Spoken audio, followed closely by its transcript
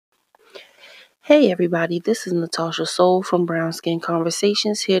Hey everybody, this is Natasha Soul from Brown Skin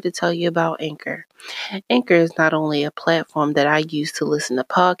Conversations here to tell you about Anchor. Anchor is not only a platform that I use to listen to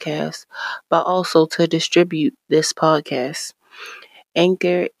podcasts, but also to distribute this podcast.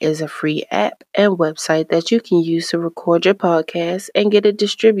 Anchor is a free app and website that you can use to record your podcast and get it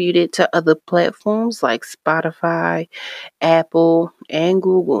distributed to other platforms like Spotify, Apple, and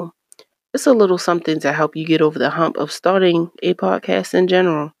Google. It's a little something to help you get over the hump of starting a podcast in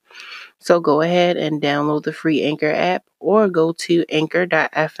general. So go ahead and download the free Anchor app or go to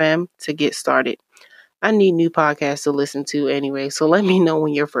anchor.fm to get started. I need new podcasts to listen to anyway, so let me know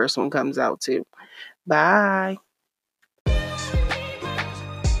when your first one comes out too. Bye.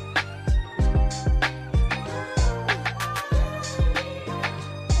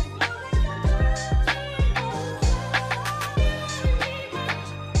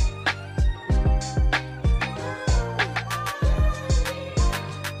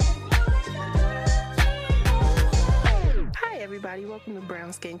 Hi everybody, welcome to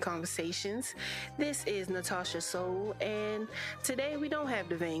Brown Skin Conversations. This is Natasha Soul, and today we don't have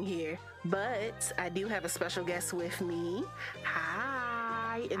Devane here, but I do have a special guest with me.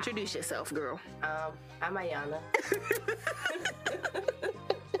 Hi, introduce yourself, girl. I'm Ayana.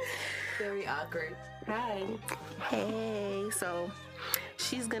 Very awkward. Hi. Hey, so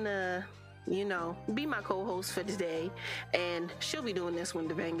she's gonna, be my co-host for today, and she'll be doing this when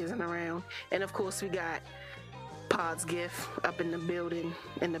Devang isn't around. And of course, we got Pod's Gift up in the building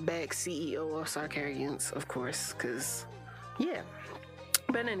in the back, CEO of Sarkarians, of course, because, yeah.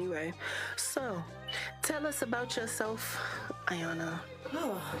 But anyway, so tell us about yourself, Ayana.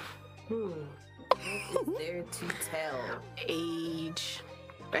 What is there to tell? Age,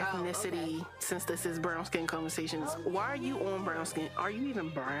 ethnicity, since this is Brown Skin Conversations. Why are you on brown skin? Are you even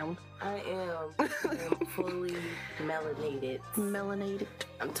brown? I am fully melanated. Melanated.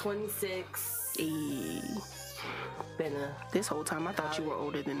 I'm 26. Been This whole time I thought you were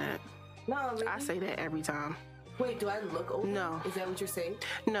older than that. No, really? I say that every time. Wait, do I look older? No. Is that what you're saying?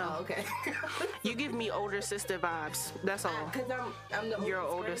 No. Oh, okay. You give me older sister vibes. That's all. Because I'm the oldest. You're an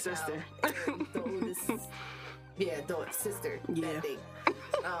older right sister. now. The oldest. Yeah, the sister. Yeah. That thing.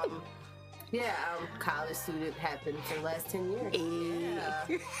 I'm a college student. Happened for the last 10 years.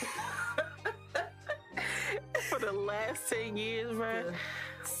 Yeah. For the last 10 years, right?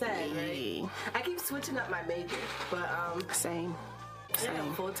 Sad, right? I keep switching up my major, but Same.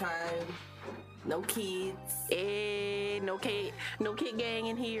 full time, no kids. No kid gang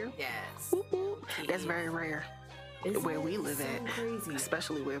in here. Yes, That's very rare. Where we live so at, crazy.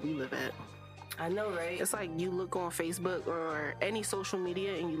 especially where we live at. I know, right? It's like you look on Facebook or any social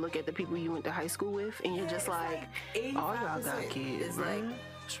media and you look at the people you went to high school with, and you're just like, all y'all got kids. It's like,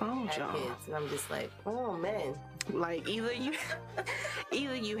 what's wrong with y'all? kids, and I'm just like, oh man. Like either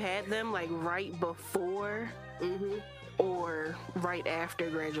you had them like right before or right after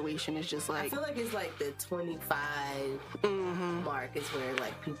graduation. It's just I like feel like it's like the 25 mark is where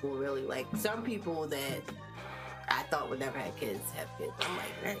like people really like some people that I thought would never have kids have kids. I'm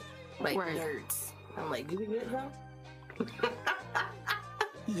like, Right. nerds. I'm like, you can get them?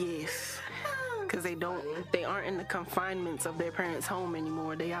 yes. Because they aren't in the confinements of their parents' home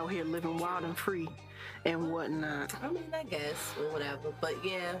anymore. They out here living wild and free and whatnot. I mean, I guess, or whatever. But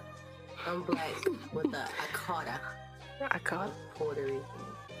yeah, I'm black with a Akata. I caught, Puerto Rican.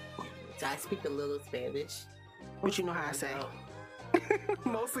 So I speak a little Spanish. but you know how I say.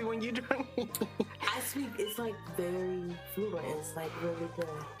 Mostly when you drink. I speak, it's like very fluent. It's like really good.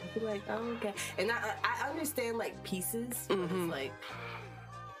 I be like, oh, okay. And I understand like pieces, but it's like,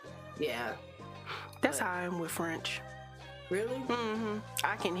 yeah. That's how I am with French. Really?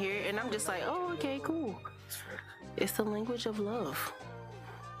 I can hear it and I'm just like, oh, okay, cool. It's the language of love.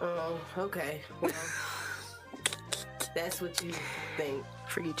 Oh, okay. Well, that's what you think.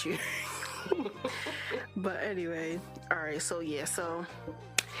 Forget you. But anyway, all right. So yes.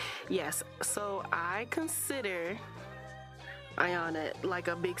 So I consider Ayana like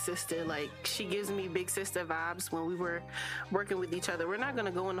a big sister. Like she gives me big sister vibes when we were working with each other. We're not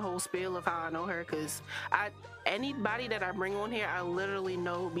gonna go in the whole spiel of how I know her because anybody that I bring on here, I literally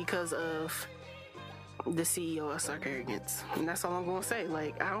know because of the CEO of Sarkarians. And that's all I'm gonna say.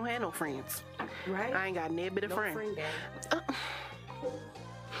 Like I don't have no friends. Right? I ain't got near bit of friend. gang.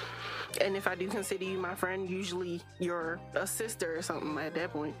 And if I do consider you my friend, usually you're a sister or something at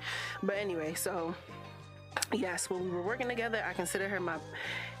that point. But anyway, so yes, when we were working together, I consider her my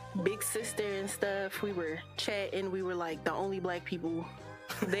big sister and stuff. We were chatting. We were like the only black people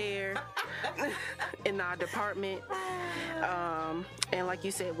there in our department. And like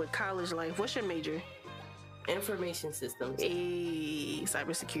you said, with college life, what's your major? Information systems.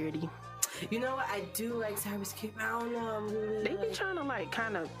 Cybersecurity. You know what? I do like cybersecurity. I don't know. I'm really They be trying to like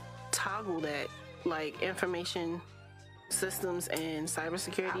kind of toggle that, like information systems and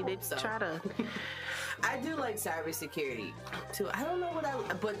cybersecurity. They try to. I do like cybersecurity too. I don't know what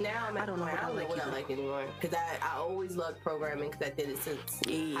but now I'm at the point I don't know what I like anymore. Because I always loved programming because I did it since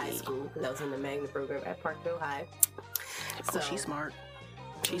high school. Because I was in the magnet program at Parkville High. So she's smart.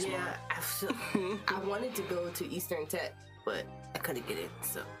 She's smart. I wanted to go to Eastern Tech, but I couldn't get in.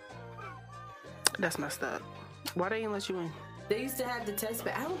 So that's messed up. Why they didn't let you in? They used to have the test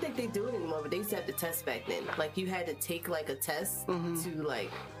back. I don't think they do it anymore, but they used to have the test back then. Like you had to take like a test to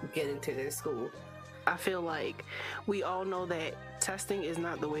like get into their school. I feel like we all know that testing is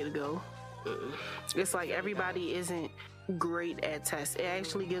not the way to go. It's like everybody isn't great at tests. It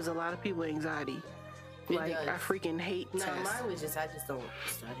actually gives a lot of people anxiety. Like I freaking hate tests. No, mine was I just don't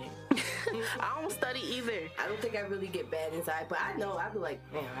study. I don't study either. I don't think I really get bad inside, but I know I'd be like,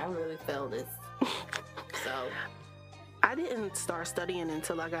 man, I really failed this. So I didn't start studying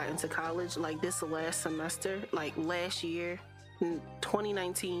until I got into college, like this last semester, like last year,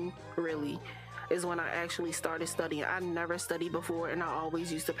 2019, really, is when I actually started studying. I never studied before, and I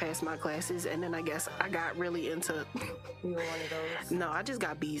always used to pass my classes, and then I guess I got really into... You were one of those? No, I just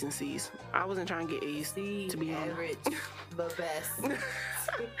got B's and C's. I wasn't trying to get A's, to be average, the best.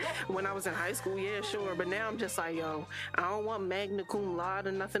 When I was in high school, yeah, sure, but now I'm just like, yo, I don't want magna cum laude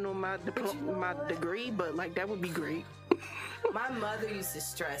or nothing on my degree, but like that would be great. My mother used to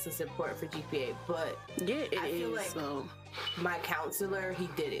stress it's important for GPA, but yeah, I feel like my counselor, he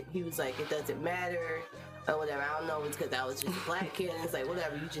did it. He was like, it doesn't matter or whatever. I don't know if it's because I was just a black kid, and it's like,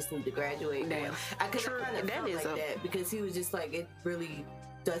 whatever, you just need to graduate. Damn. I kind of felt like that because he was just like, it really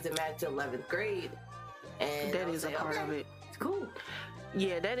doesn't matter to 11th grade. And that is a part of it. It's cool.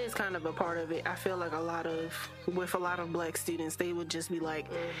 Yeah, that is kind of a part of it. I feel like with a lot of black students, they would just be like,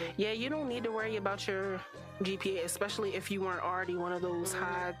 yeah, you don't need to worry about your GPA, especially if you weren't already one of those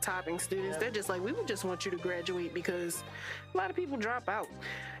high topping students. They're just like, we would just want you to graduate because a lot of people drop out.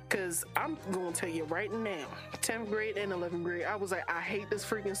 Because I'm going to tell you right now, 10th grade and 11th grade, I was like, I hate this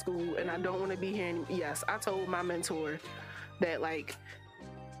freaking school and I don't want to be here anymore. Yes, I told my mentor that like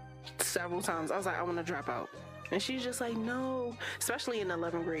several times. I was like, I want to drop out. And she's just like, no, especially in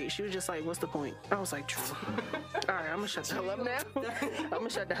 11th grade. She was just like, what's the point? I was like, true. All right, I'm going to shut the hell up now. I'm going to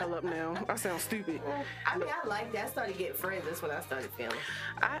shut the hell up now. I sound stupid. I mean, I like that. I started getting friends. That's when I started feeling.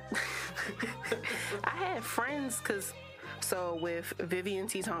 I had friends because, so with Vivian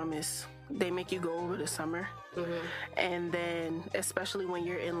T. Thomas, they make you go over the summer. And then, especially when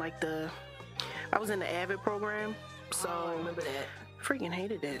you're in like I was in the AVID program. So I remember that. Freaking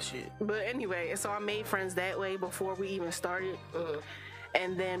hated that shit. But anyway, so I made friends that way before we even started.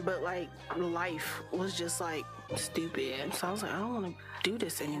 And then, but like life was just like stupid. So I was like, I don't want to do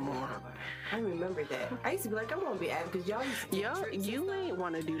this anymore. I remember that. I used to be like, I want to be AVID because y'all used to take you ain't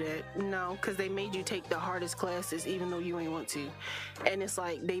want to do that. No, because they made you take the hardest classes even though you ain't want to. And it's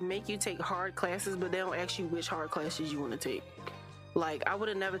like they make you take hard classes, but they don't ask you which hard classes you want to take. Like, I would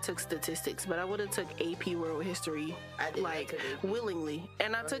have never took statistics, but I would have took AP World History, like, willingly.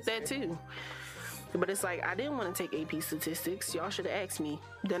 And I took that, too. But it's like, I didn't want to take AP Statistics. Y'all should have asked me.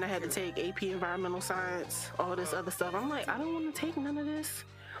 Then I had to take AP Environmental Science, all this other stuff. I'm like, I don't want to take none of this.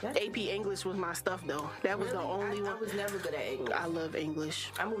 AP English was my stuff, though. That was the only one. I was never good at English. I love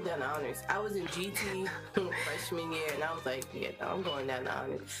English. I moved down to honors. I was in GT freshman year, and I was like, yeah, no, I'm going down to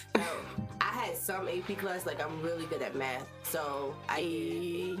honors. Now, I had some AP class, like I'm really good at math, so I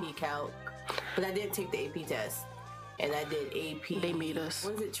did AP Calc, but I didn't take the AP test. And I did AP. They made us.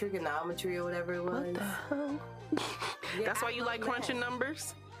 Was it trigonometry or whatever it was? What the hell? Yeah, that's why you like crunching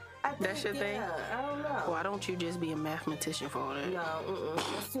numbers? That's your thing? I don't know. Why don't you just be a mathematician for all that? No,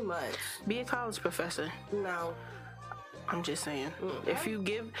 that's too much. Be a college professor. No. I'm just saying. If you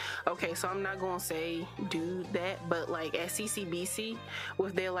give... Okay, so I'm not going to say do that, but like at CCBC,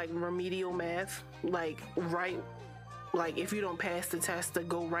 with their like remedial math, like if you don't pass the test to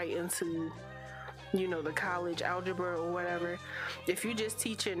go right into, you know, the college algebra or whatever, if you just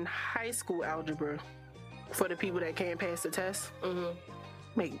teaching high school algebra for the people that can't pass the test,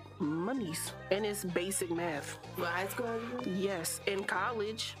 make monies. And it's basic math. Well, high school algebra? Yes. In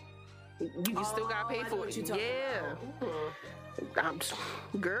college, you still got to pay for it. Yeah.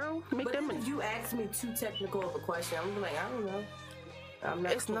 Girl, make them money. If you ask me too technical of a question, I'm like, I don't know.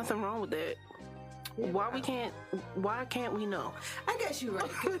 It's nothing wrong with that. Yeah. Why can't we know? I guess you're right.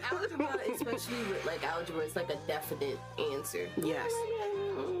 'Cause algebra, especially with like algebra, it's like a definite answer. Yes.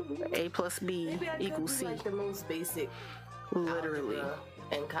 A plus B equals C. Like the most basic. Literally.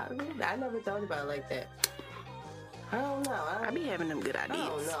 And I never thought about it like that. I don't know. I be having them good ideas.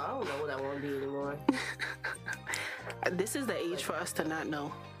 I don't know what I want to on. This is the age for us to not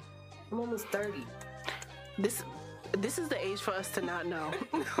know. I'm almost 30. This is the age for us to not know.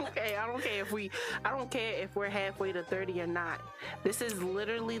 Okay, I don't care if we're halfway to 30 or not. This is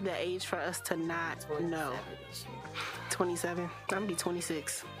literally the age for us to not know. 27. I'm gonna be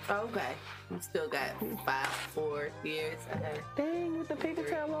 26. Oh, okay. You still got 4 years ahead. Dang, with the paper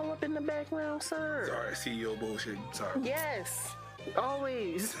towel all up in the background, sir. Sorry, CEO bullshit. Sorry. Yes,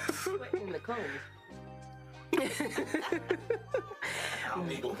 always. Sweating in the cold. I don't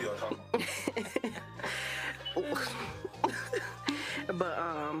need both of y'all talking. But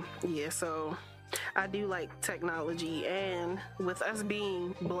yeah, so I do like technology, and with us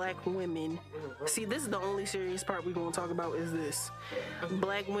being black women, see, this is the only serious part we're gonna talk about is this.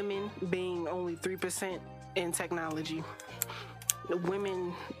 Black women being only 3% in technology. The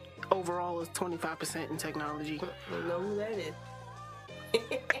women overall is 25% in technology. You know who that is?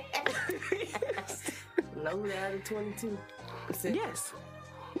 Know who that is? 22%.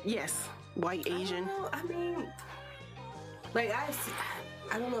 Yes, white, Asian. I mean, like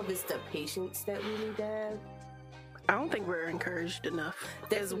I don't know if it's the patience that we need to have. I don't think we're encouraged enough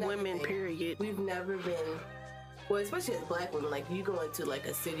as women, period. We've never been, well, especially as black women, like you go into like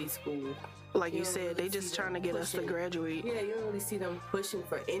a city school. Like you said, they just trying to get us to graduate. Yeah, you don't really see them pushing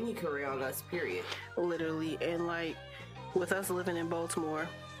for any career on us, period. Literally. And like with us living in Baltimore,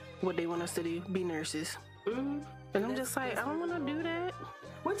 what they want us to do, be nurses. Mm-hmm. And I'm just like, I don't want to do that.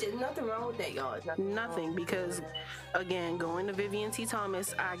 Which is nothing wrong with that, y'all. Nothing, because again, going to Vivian T.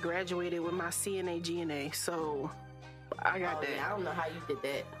 Thomas, I graduated with my CNA GNA, so I got that. Yeah, I don't know how you did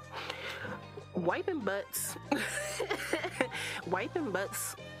that. Wiping butts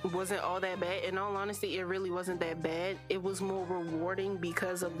wasn't all that bad. In all honesty, it really wasn't that bad. It was more rewarding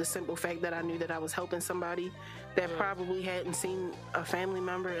because of the simple fact that I knew that I was helping somebody that probably hadn't seen a family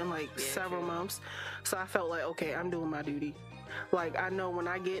member in like several months. So I felt like, okay, I'm doing my duty. Like, I know when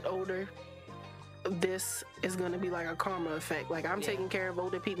I get older, this is going to be like a karma effect. Like, I'm taking care of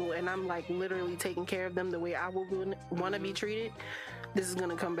older people, and I'm like literally taking care of them the way I would want to be treated. This is going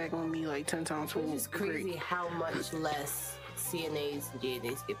to come back on me like 10 times. Which is crazy how much less CNAs and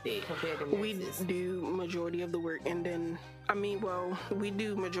GNAs get paid compared to nurses. We do majority of the work, and then, I mean, well, we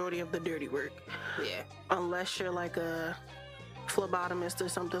do majority of the dirty work. Yeah. Unless you're like a phlebotomist or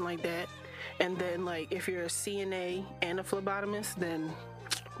something like that. And then, like, if you're a CNA and a phlebotomist, then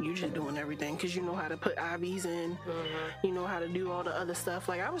you're just doing everything because you know how to put IVs in. You know how to do all the other stuff.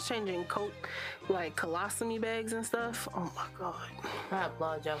 Like, I was changing like colostomy bags and stuff. Oh my God. I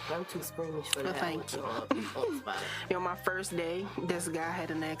applaud y'all. I'm too squeamish for that. Thank you. You know, my first day, this guy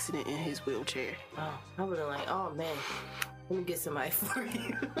had an accident in his wheelchair. Oh, I would have like, oh man, let me get somebody for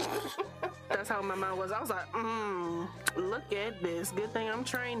you. That's how my mind was. I was like, look at this. Good thing I'm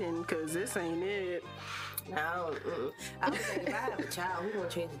training, because this ain't it. No, I was like, if I have a child, we're going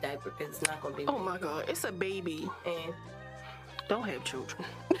to change the diaper because it's not going to be. Oh my God, it's a baby. And don't have children.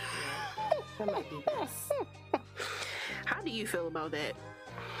 That might be best. How do you feel about that?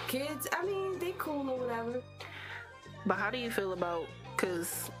 Kids, I mean, they cool or whatever. But how do you feel about,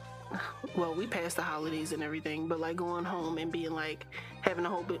 because, well, we passed the holidays and everything, but like going home and being like, having a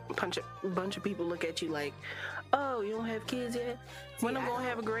whole bunch of people look at you like, oh, you don't have kids yet? When I'm going to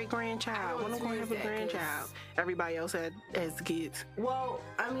have a great grandchild? When I'm going to have a grandchild? Everybody else has kids. Well,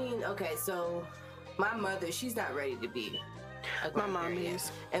 I mean, okay, so my mother, she's not ready to be a my mom yet.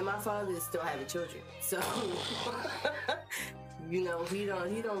 is. And my father is still having children. So, you know, he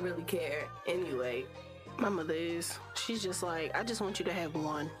don't really care anyway. My mother is. She's just like, I just want you to have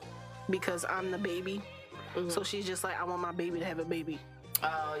one because I'm the baby. So she's just like, I want my baby to have a baby.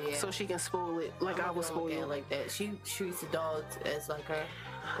 Oh yeah. So she can spoil it like I was spoiled. Like that. She treats the dogs as like her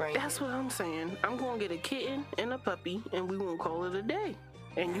grandkid. That's what I'm saying. I'm gonna get a kitten and a puppy, and we won't call it a day.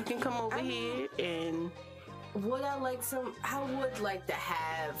 And you can come over here and. I would like to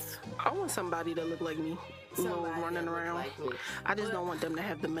have. I want somebody to look like me. Running around. Like me. I just don't want them to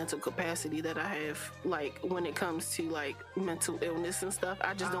have the mental capacity that I have. Like when it comes to like mental illness and stuff,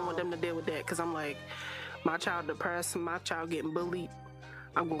 I just don't want them to deal with that because I'm like, my child depressed, my child getting bullied.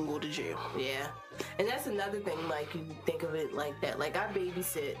 I'm gonna go to jail. Yeah. And that's another thing, like, you think of it like that. Like, I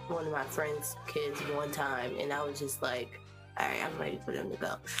babysit one of my friend's kids one time, and I was just like, all right, I'm ready for them to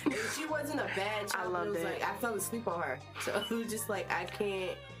go. And she wasn't a bad child. I love it was that. like, I fell asleep on her. So it was just like, I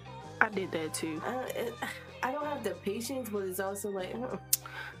can't. I did that too. I don't have the patience, but it's also like,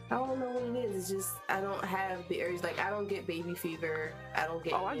 I don't know what it is. It's just, I don't have the urge. Like, I don't get baby fever. I don't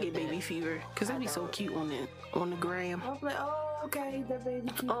get. Oh, I get baby fever because that'd be so cute on the gram. I'm like, oh, okay, the baby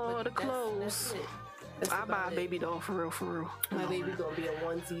cute. Oh, the clothes. That's I buy about a it. baby doll for real. My baby gonna be in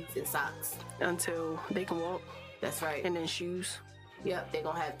onesies and socks. Until they can walk, That's right. and then shoes, Yep, they're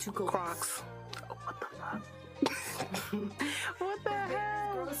gonna have 2 coats. Crocs. Oh, what the fuck? What the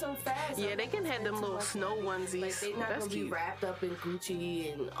hell? Grow so fast. Yeah, they can have them little snow onesies. Like they're not That's gonna be cute. wrapped up in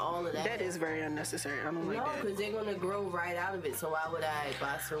Gucci and all of that. That is very unnecessary. I don't like No, that. because they're gonna grow right out of it. So why would I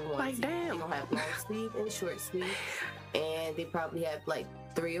buy some ones? Like, damn. They're gonna have long sleeve and short sleeve, and they probably have like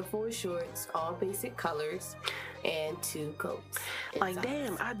 3 or 4 shorts, all basic colors, and 2 coats. and Like, socks.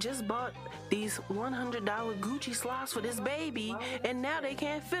 damn, I just bought these $100 Gucci slides for this baby, and now they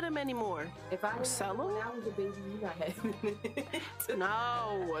can't fit him anymore. If I Sell 'em? when I was a baby, you not having it.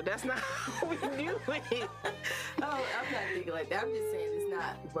 No, that's not how we do it. Oh, I'm not thinking like that. I'm just saying it's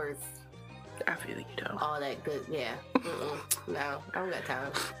not worth I feel you, though. all that good. Yeah. No, I don't got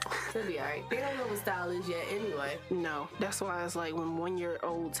time. It'll be alright. They don't know what style is yet anyway. No, that's why it's like when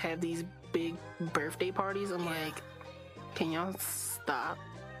 1-year-olds have these big birthday parties, I'm Yeah. like, can y'all stop?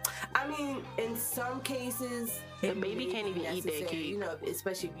 I mean, in some cases, The it baby may can't be even eat that necessary, cake. You know,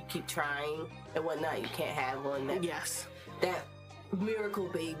 especially if you keep trying and whatnot, you can't have one. Yes. That miracle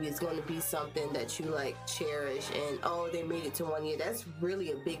baby is going to be something that you like cherish, and oh, they made it to 1 year. That's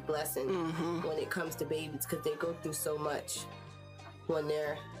really a big blessing Mm-hmm. when it comes to babies because they go through so much when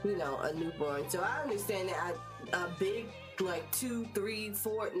they're, you know, a newborn. So I understand that. A big like 2, 3,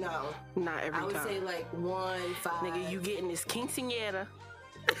 4. No, Not every I would time. say like 1, 5. Nigga, you getting this quinceañera.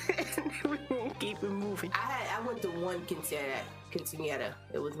 Keep it moving. I went to one quinceañera.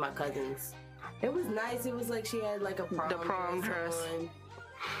 It was my cousin's. It was nice. It was like she had like a prom dress. on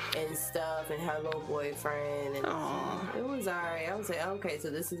and stuff, and her little boyfriend, and Aw. it was alright. I was like, okay, so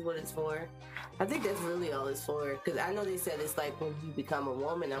this is what it's for. I think that's really all it's for, because I know they said it's like when you become a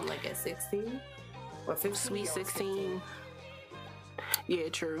woman. I'm like at 16 or 15. Sweet No, 16. Yeah,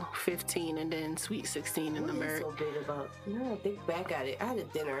 true. 15 and then sweet 16 in the 15. What is America. so big about? No, think back at it. I had a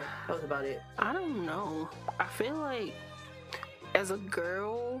dinner. That was about it. I don't know. I feel like as a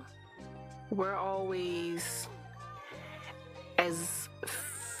girl, we're always, as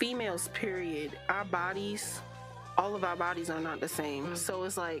females, period, our bodies, all of our bodies are not the same. Mhm. So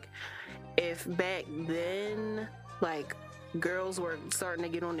it's like, if back then, like, girls were starting to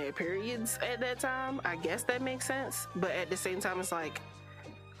get on their periods at that time, I guess that makes sense. But at the same time, it's like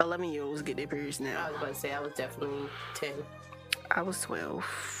 11-year-olds get their periods I now. was about to say I was definitely 10, I was 12,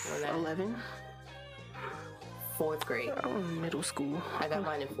 Well, that- 11. 4th grade. I was in middle school. I got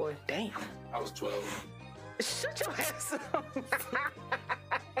mine in 4th. Damn. I was 12. Shut your ass up.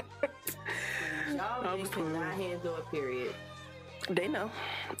 Y'all I women was cannot 12. handle a period. They know.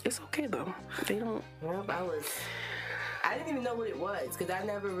 It's okay though. They don't. Yep, I didn't even know what it was because I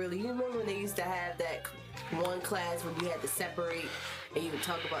never really. You remember when they used to have that one class where you had to separate and you would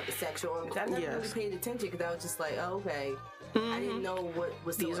talk about the sexual organs? I never really Yes. paid attention because I was just like, oh, okay. I didn't know what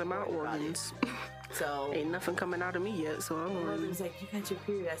was so These are my important about it. organs. So Ain't nothing coming out of me yet, so I don't my mother really. was like, "You got your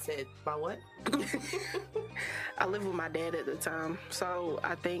period." I said, "My what?" I lived with my dad at the time, so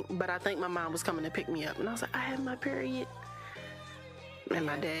I think my mom was coming to pick me up, and I was like, I have my period. And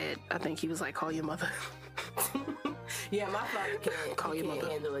my dad, I think he was like, call your mother. Yeah, my father can't. Call he your can't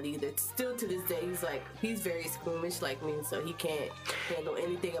mother. handle it either. Still to this day, he's very squeamish like me, so he can't handle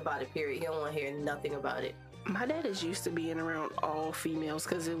anything about a period. He don't want to hear nothing about it. My dad is used to being around all females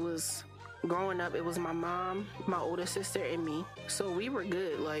because it was growing up. It was my mom, my older sister, and me. So we were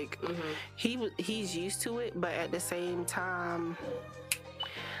good. Like he's used to it, but at the same time,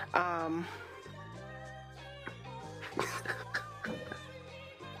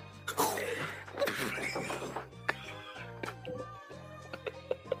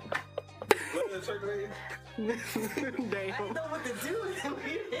 What the circulating? I didn't damn, know what to do. When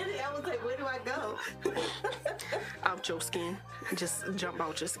you hit it, I was like, "Where do I go?" out your skin, just jump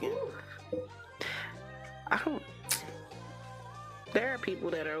out your skin. I don't. There are people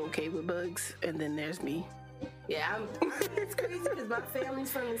that are okay with bugs, and then there's me. Yeah, it's crazy because my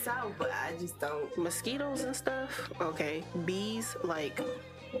family's from the South, but I just don't. Mosquitoes and stuff, okay. Bees,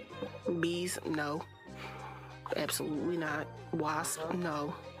 no, absolutely not. Wasp,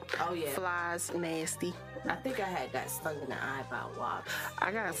 no. Oh yeah, Flies, nasty. I think I had got stung in the eye by a wasp.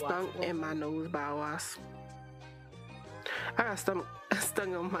 I got stung in my nose by a wasp. I got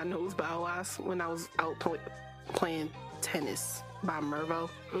stung on my nose by a wasp when I was out playing tennis by Mervo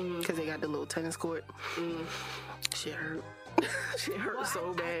because they got the little tennis court. Shit hurt. Shit hurt Well,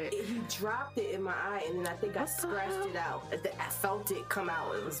 so bad. He dropped it in my eye, and then I think I What the scratched hell? it out. I felt it come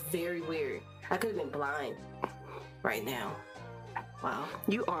out. It was very weird. I could have been blind right now. Wow.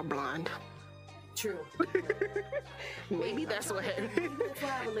 You are blind. True. Maybe that's what happened. Maybe that's why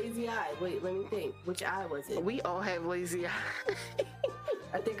I have a lazy eye. Wait, let me think. Which eye was it? We all have lazy eye.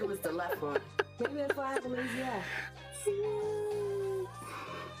 I think it was the left one. Maybe that's why I have a lazy eye.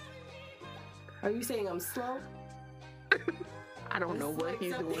 Are you saying I'm slow? I don't know what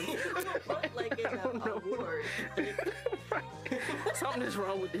he's doing. Like in I don't know. word. Something is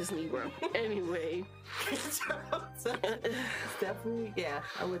wrong with this Negro. Anyway. So, definitely, yeah,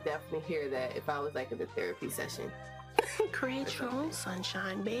 I would definitely hear that if I was like in a therapy session. Create your own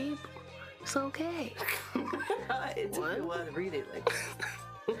sunshine, babe. It's okay. It took me a while to read it. Like,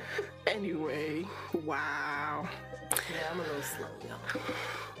 Anyway, wow. yeah, I'm a little slow,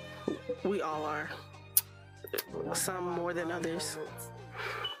 y'all. We all are. Some more than others.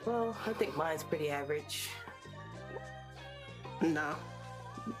 Well, I think mine's pretty average. No.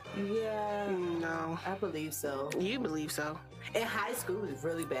 Yeah, No. I believe so. You believe so? In high school, it was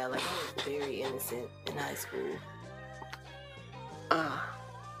really bad. Like, I was very innocent in high school.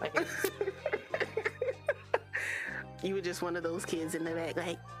 Like, You were just one of those kids in the back,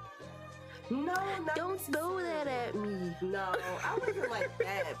 like, no, not don't throw that at me. No, I wasn't like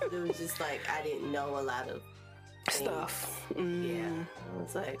that, but it was just like I didn't know a lot of things. Stuff. Yeah, I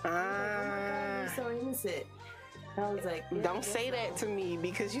was like, oh my god, you're so innocent. I was like, yeah, Don't say that to me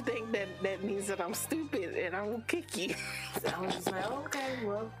because you think that means that I'm stupid and I will kick you. So I was just like, okay,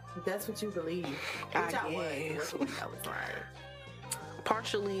 well, if that's what you believe. Which I was. It wasn't like I was lying.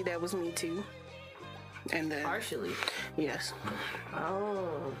 Partially, that was me too. And then, Partially. yes.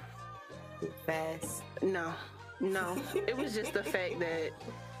 Oh, fast. No. It was just the fact that,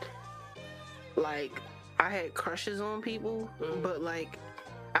 like, I had crushes on people, but, like,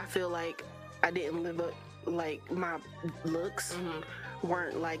 I feel like I didn't live up, like, my looks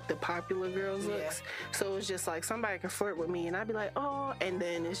weren't like the popular girls' looks. So it's just like somebody could flirt with me and I'd be like, oh, and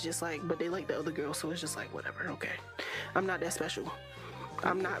then it's just like, but they like the other girl, so it's just like, whatever, okay. I'm not that special.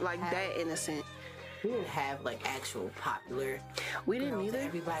 I'm not like that innocent. We didn't have like actual popular. We didn't girls. either.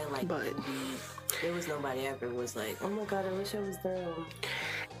 Everybody like, but there was nobody ever was like, oh my god, I wish I was them.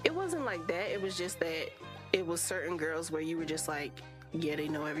 It wasn't like that. It was just that it was certain girls where you were just like, yeah, they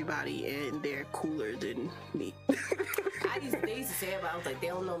know everybody and they're cooler than me. They used to say about, I was like, they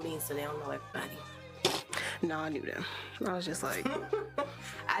don't know me, so they don't know everybody. No, I knew them. I was just like,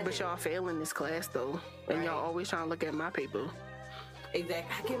 but y'all fail in this class though, and y'all always trying to look at my paper.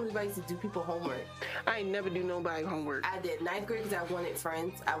 Exactly. I can't believe I used to do people homework. I ain't never do nobody homework. I did 9th grade because I wanted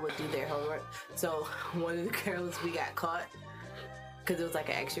friends. I would do their homework. So one of the girls, we got caught because it was like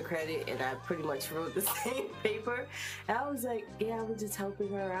an extra credit, and I pretty much wrote the same paper. And I was like, yeah, I was just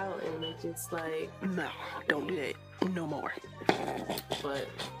helping her out, and it just like, no, don't do that no more. But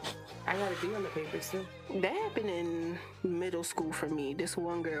I got to be on the paper still. That happened in middle school for me. This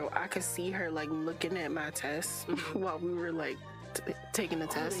one girl, I could see her like looking at my test while we were like taking the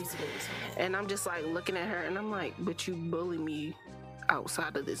test, and I'm just like looking at her and I'm like, but you bully me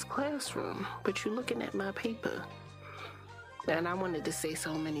outside of this classroom, but you looking at my paper. And I wanted to say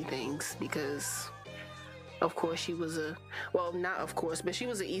so many things because of course she was not of course, but she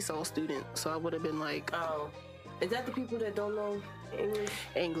was an ESOL student, so I would have been like, oh, is that the people that don't know English?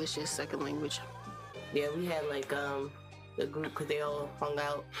 English is second language. Yeah, we had like the group because they all hung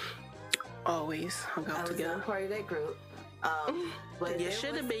out. Always hung out together. I was part of that group. But you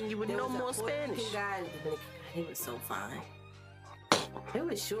should have been. You would know more Spanish. Guy, he was so fine. They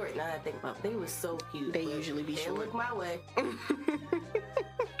was short. Now that I think about it, they was so cute. They usually be short. They look my way.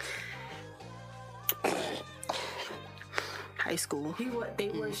 High school. They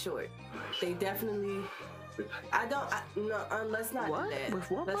were short. They definitely. No, let's not what? do that. With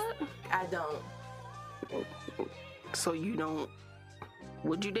what? I don't. So you don't.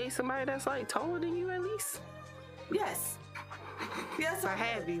 Would you date somebody that's like taller than you at least? Yes. Yes, I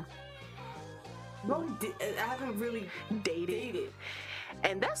have you. No, I haven't really dated.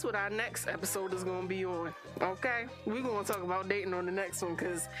 And that's what our next episode is going to be on. Okay? We're going to talk about dating on the next one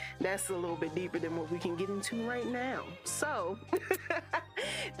because that's a little bit deeper than what we can get into right now. So,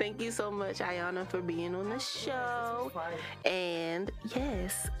 thank you so much, Ayana, for being on the show. And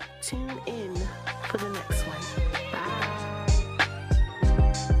yes, tune in for the next one. Bye.